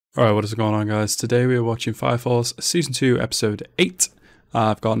Alright, what is going on, guys? Today we are watching Fire Force Season 2, Episode 8.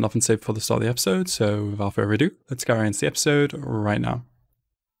 I've got nothing saved for the start of the episode, so without further ado, let's go right into the episode right now.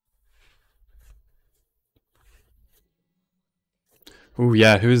 Oh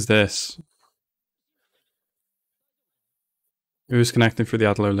yeah, who's this? Who's connecting through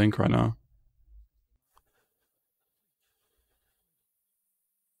the Adollo link right now?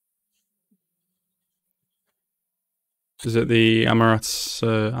 Is it the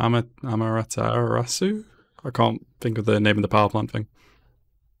Amaratarasu? I can't think of the name of the power plant thing.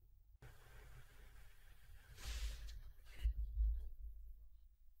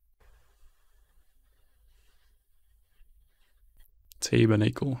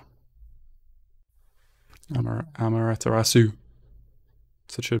 Tabernacle. Amaratarasu.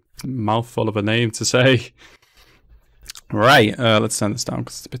 Such a mouthful of a name to say. Right, let's turn this down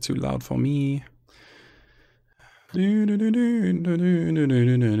because it's a bit too loud for me. So, in the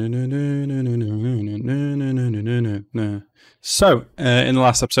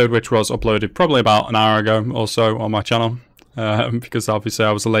last episode, which was uploaded probably about an hour ago or so on my channel, because obviously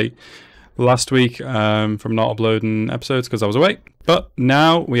I was late last week from not uploading episodes because I was away. But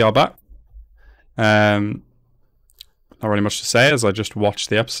now we are back. Not really much to say as I just watched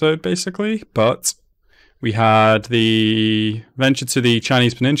the episode basically, but we had the venture to the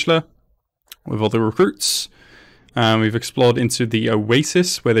Chinese Peninsula with all the recruits. We've explored into the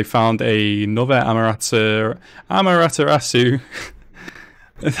Oasis, where they found another Amaterasu.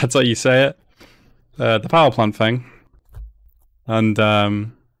 That's how you say it. The power plant thing. And,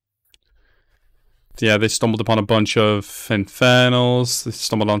 yeah, they stumbled upon a bunch of infernals. They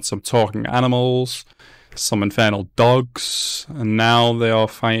stumbled on some talking animals, some infernal dogs. And now they are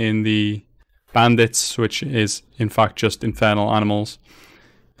fighting the bandits, which is, in fact, just infernal animals.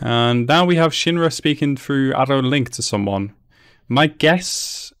 And now we have Shinra speaking through Adollo Link to someone. My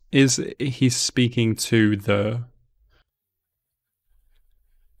guess is he's speaking to the...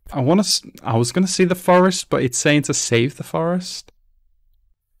 I was going to say the forest, but it's saying to save the forest.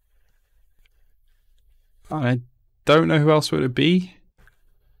 I don't know who else would it be.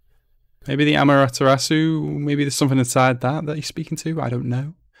 Maybe the Amaterasu. Maybe there's something inside that he's speaking to. I don't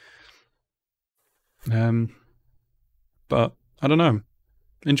know. But I don't know.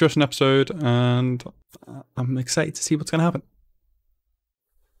 Interesting episode, and I'm excited to see what's going to happen.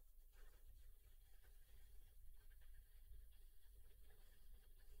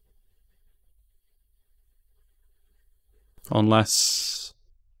 Unless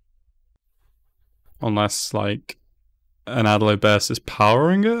like an Adollo burst is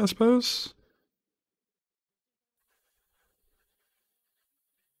powering it, I suppose.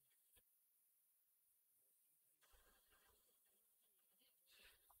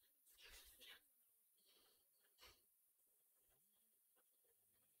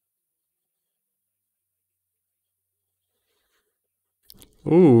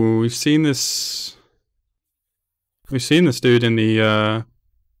 Ooh, we've seen this. We've seen this dude in the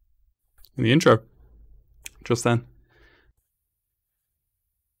intro just then.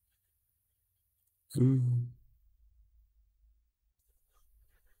 Ooh.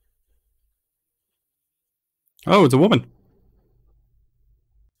 Oh, it's a woman.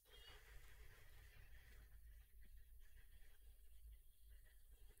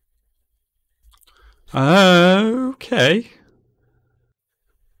 Okay.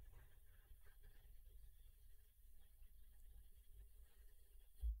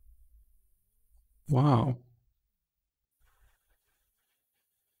 Wow.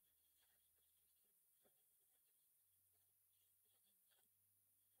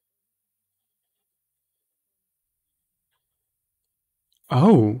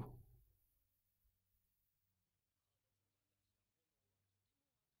 Oh.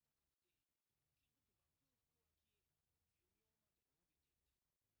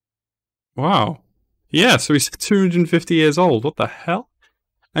 Wow. Yeah, so he's 250 years old. What the hell?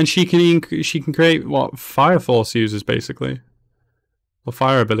 And she can create what Fire Force uses basically, or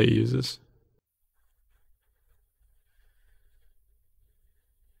fire ability uses.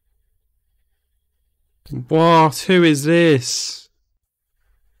 What? Who is this?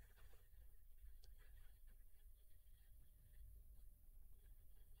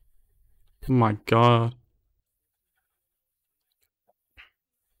 Oh my god.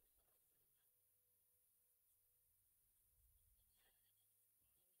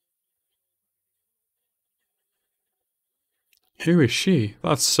 Who is she?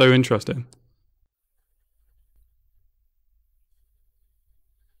 That's so interesting.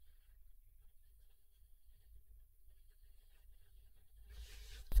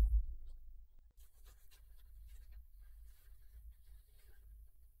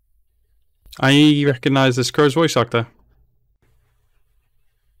 I recognise this Crow's voice actor.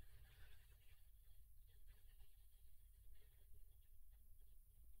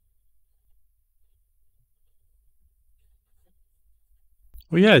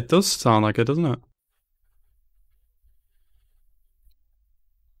 Well, yeah, it does sound like it, doesn't it?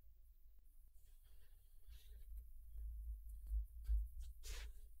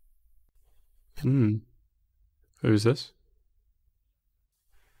 Hmm. Who's this?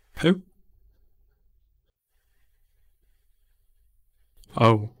 Who?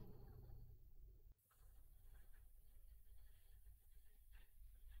 Oh.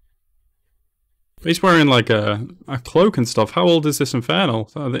 He's wearing like a cloak and stuff. How old is this Infernal?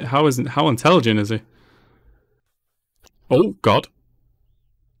 How intelligent is he? Oh God!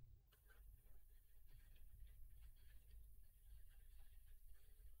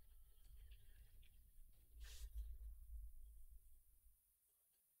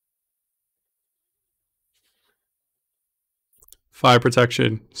 Fire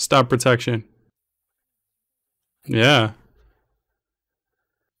protection, stab protection. Yeah.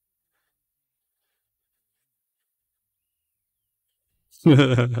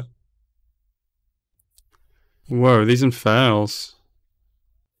 Whoa, these Infernals.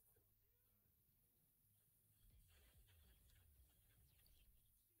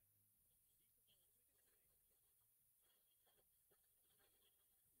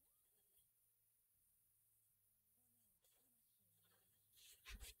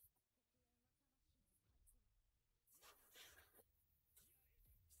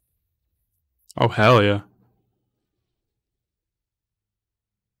 Oh hell yeah!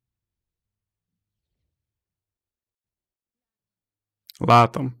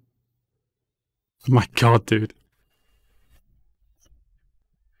 Latham. Oh my God, dude.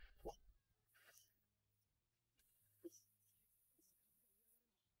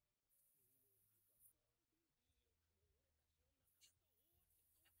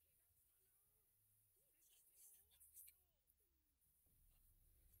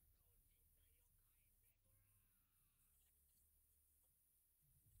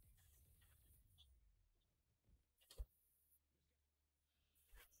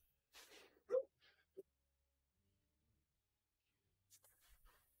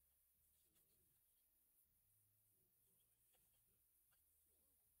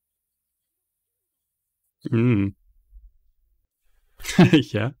 Hmm.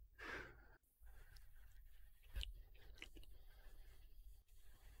 Yeah.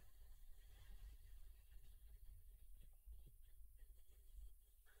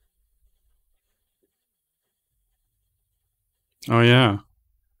 Oh yeah.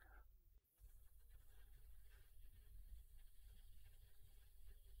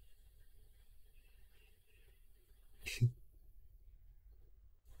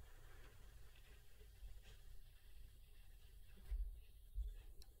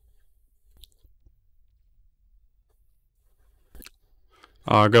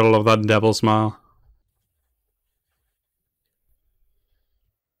 Oh, I gotta love that devil smile.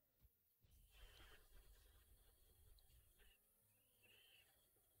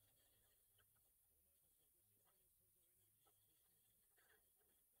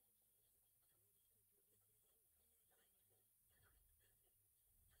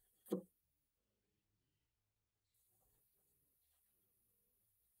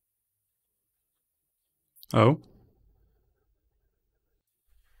 Oh,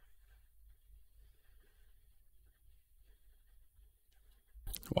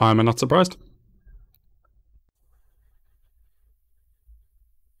 why am I not surprised?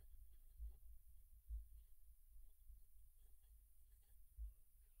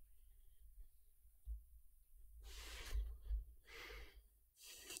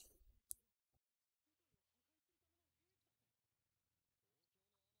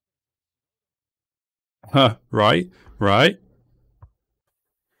 Huh, right, right.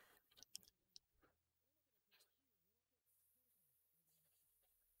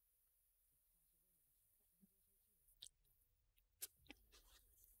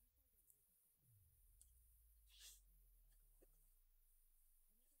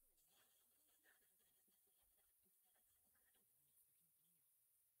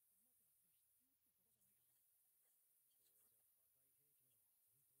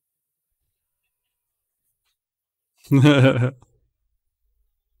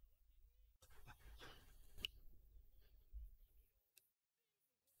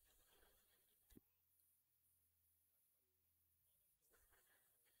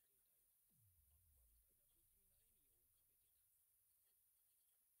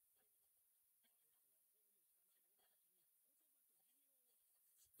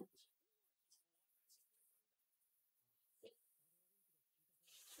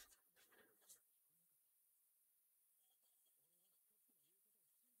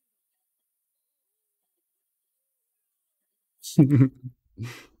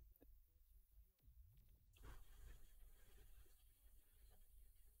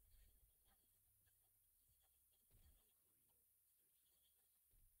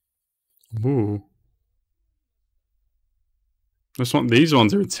 Ooh. These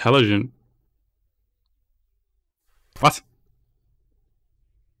ones are intelligent. What?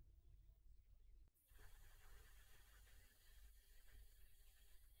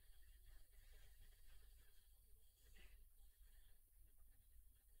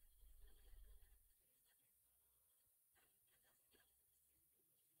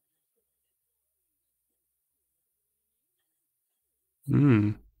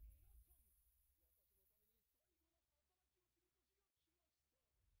 Hmm.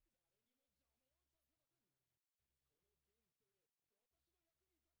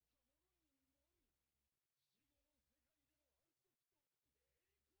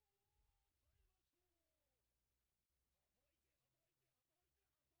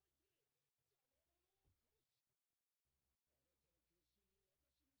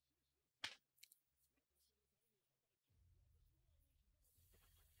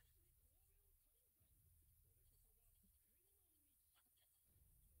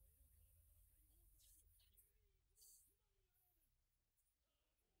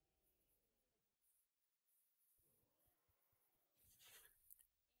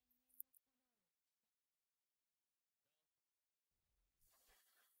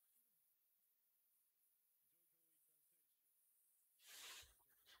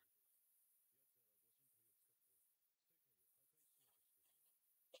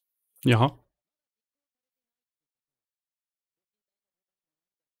 Yeah.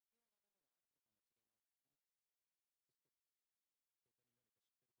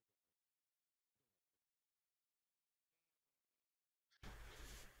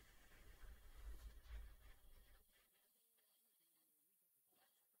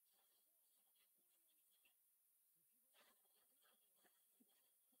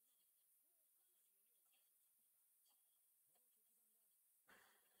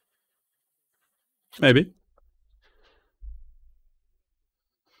 Maybe.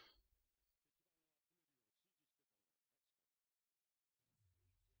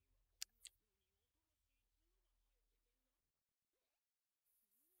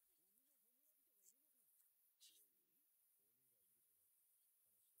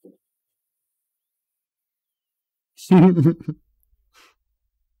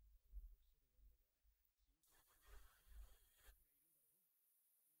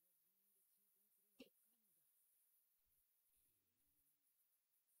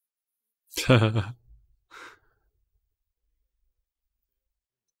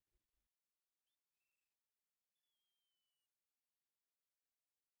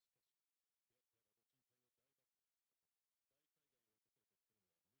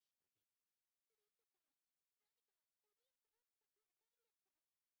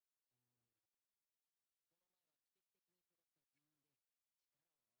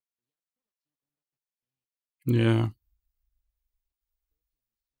 Yeah.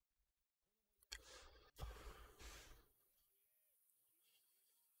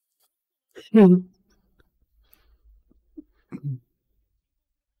 Why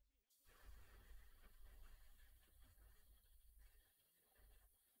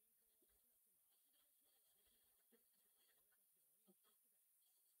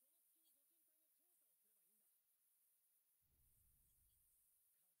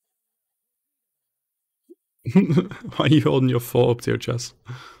are you holding your foot up to your chest?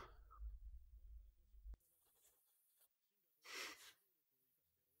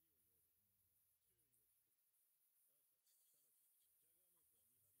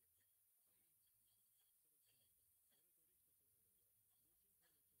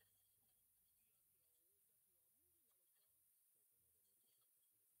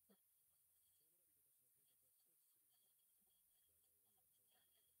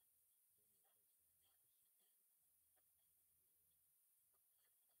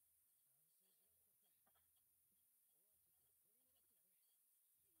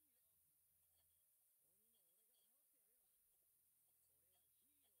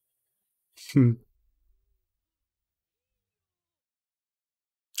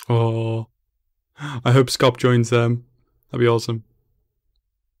 Oh, I hope Scop joins them. That'd be awesome.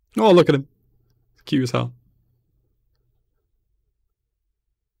 Oh, look at him. Cute as hell.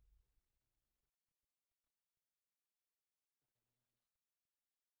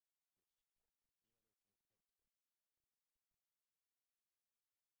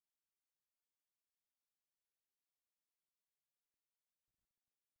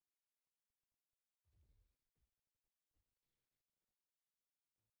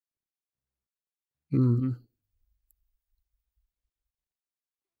 Mm.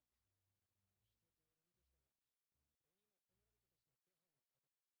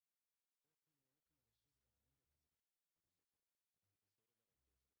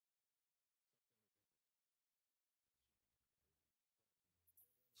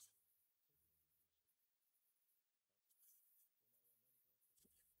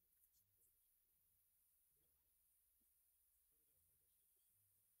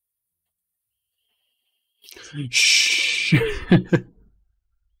 Shh.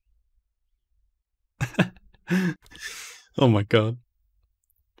 Oh my god.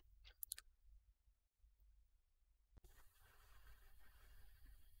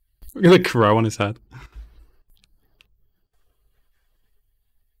 Look at the crow on his head.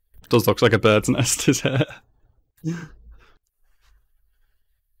 Does look like a bird's nest, his hair.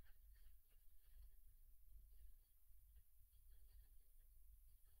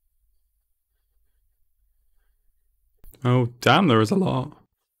 Oh, damn, there is a lot.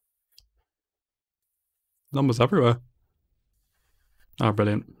 Numbers everywhere. Oh,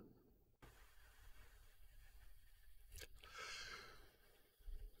 brilliant.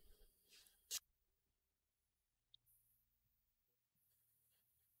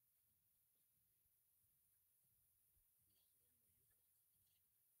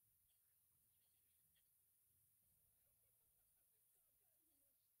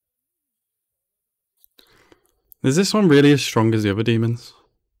 Is this one really as strong as the other demons?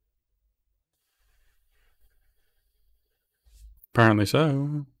 Apparently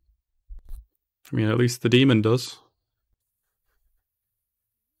so. I mean, at least the demon does.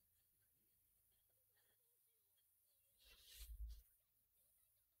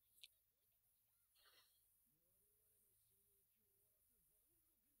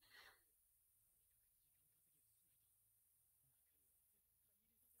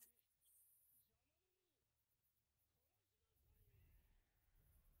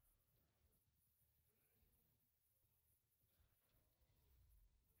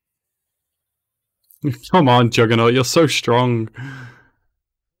 Come on, Juggernaut, you're so strong.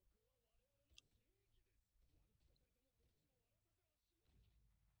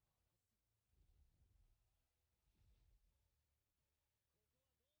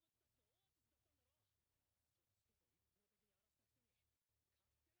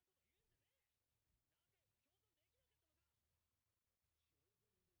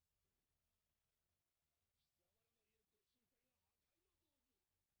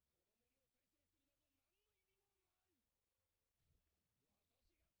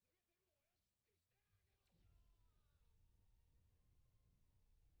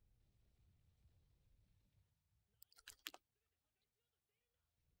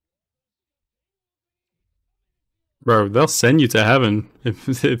 Bro, they'll send you to heaven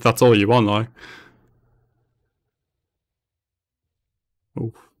if that's all you want, like.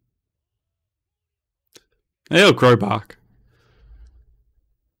 Oof. He'll grow back.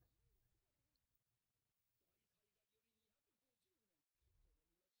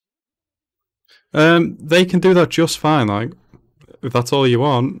 They can do that just fine, like, if that's all you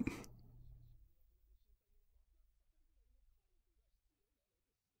want.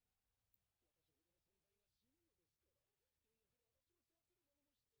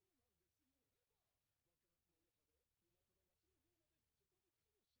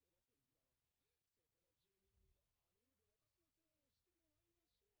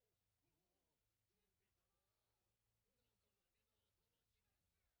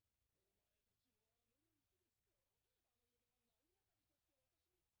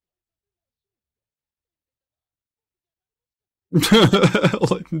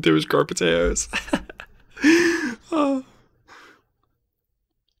 All I can do is grow potatoes. Oh.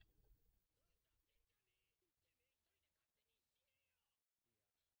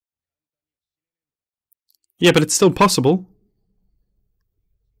 Yeah, but it's still possible.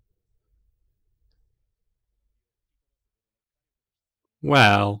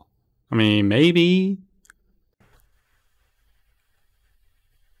 Well, I mean, maybe.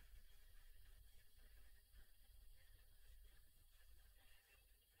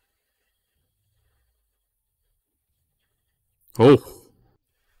 Oh.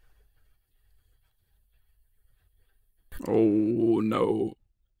 Oh, no.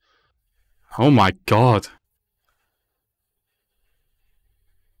 Oh my god.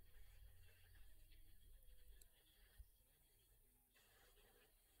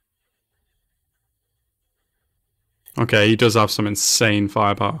 Okay, he does have some insane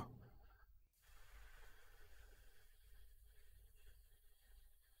firepower.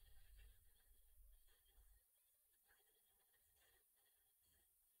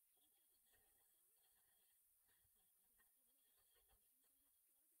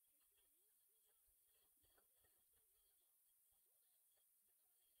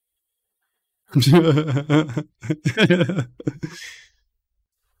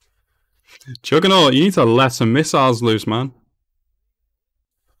 Juggernaut, you need to let some missiles loose, man.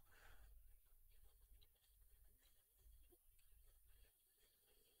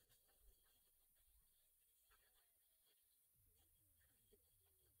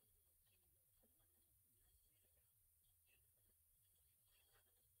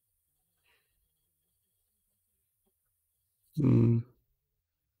 Mm.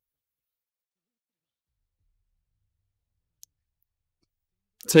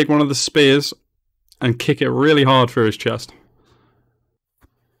 Take one of the spears and kick it really hard through his chest.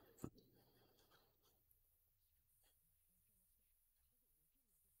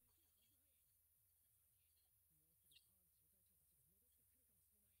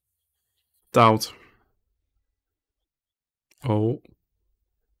 Doubt. Oh.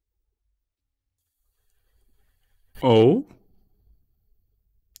 Oh.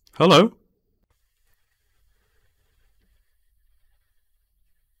 Hello.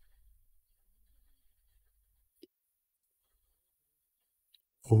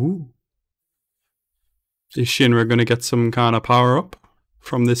 Oh. Is Shinra going to get some kind of power up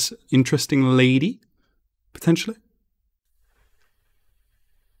from this interesting lady? Potentially?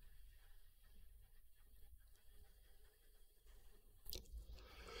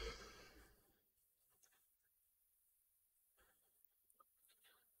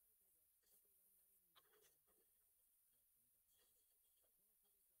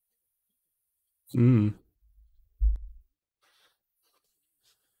 Hmm.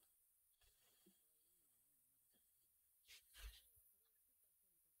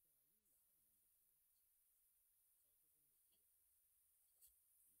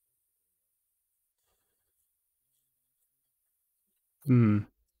 Hmm.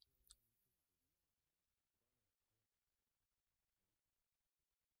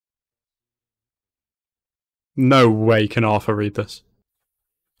 No way can Arthur read this.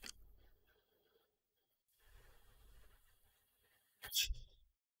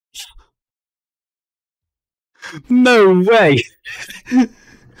 No way.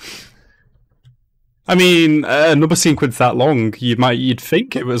 I mean, number sequence that long, you'd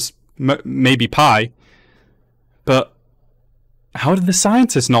think it was maybe pi, but how did the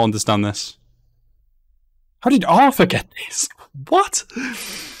scientists not understand this? How did Arthur get this? What?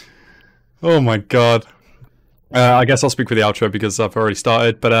 Oh my god. I guess I'll speak for the outro because I've already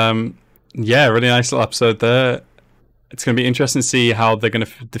started. But yeah, really nice little episode there. It's going to be interesting to see how they're going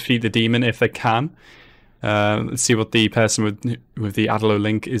to defeat the demon if they can. Let's see what the person with the Adollo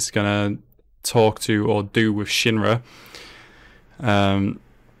link is going to talk to or do with Shinra.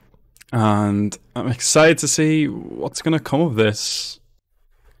 And I'm excited to see what's going to come of this.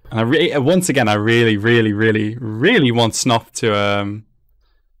 And once again, I really, really, really, really want Snuff to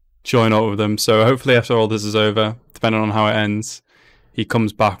join up with them. So hopefully after all this is over, depending on how it ends, he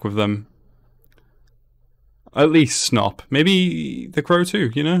comes back with them. At least Snop. Maybe the Crow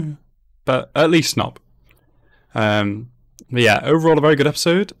too, you know? But at least Snop. But yeah, overall a very good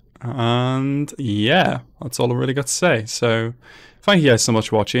episode. And yeah, that's all I really got to say. So thank you guys so much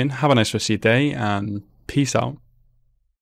for watching. Have a nice rest of your day and peace out.